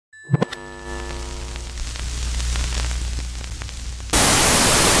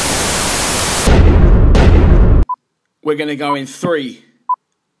We're going to go in 3,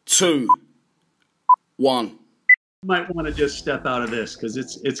 2, 1. Might want to just step out of this because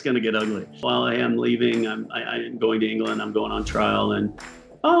it's going to get ugly. While I am leaving, I'm going to England. I'm going on trial, and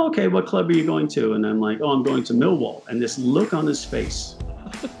oh, okay, what club are you going to? And I'm like, oh, I'm going to Millwall. And this look on his face,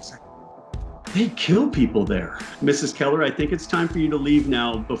 they kill people there. Mrs. Keller, I think it's time for you to leave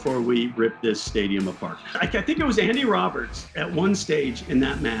now before we rip this stadium apart. I think it was Andy Roberts at one stage in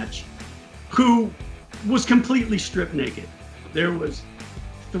that match who was completely stripped naked. There was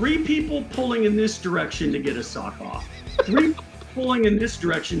 3 people pulling in this direction to get a sock off, 3 pulling in this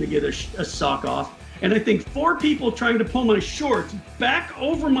direction to get a sock off, and I think 4 people trying to pull my shorts back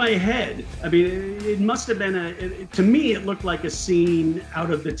over my head. I mean, it must have been to me, it looked like a scene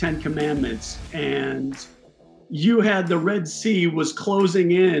out of the 10 Commandments, and you had the Red Sea was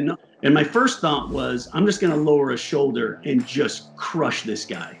closing in. And my first thought was, I'm just going to lower a shoulder and just crush this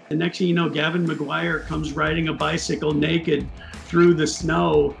guy. And next thing you know, Gavin Maguire comes riding a bicycle naked through the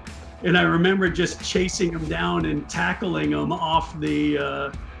snow. And I remember just chasing him down and tackling him off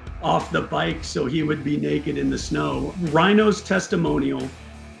the bike so he would be naked in the snow. Rhino's Testimonial,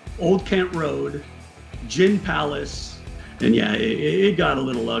 Old Kent Road, Gin Palace. And yeah, it got a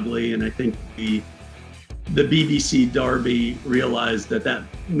little ugly. And I think the BBC Derby realized that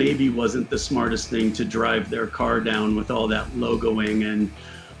maybe wasn't the smartest thing to drive their car down with all that logoing and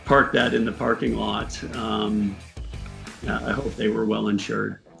park that in the parking lot. I hope they were well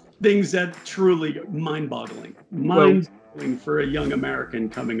insured. Things that truly mind-boggling for a young American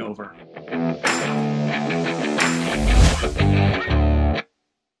coming over.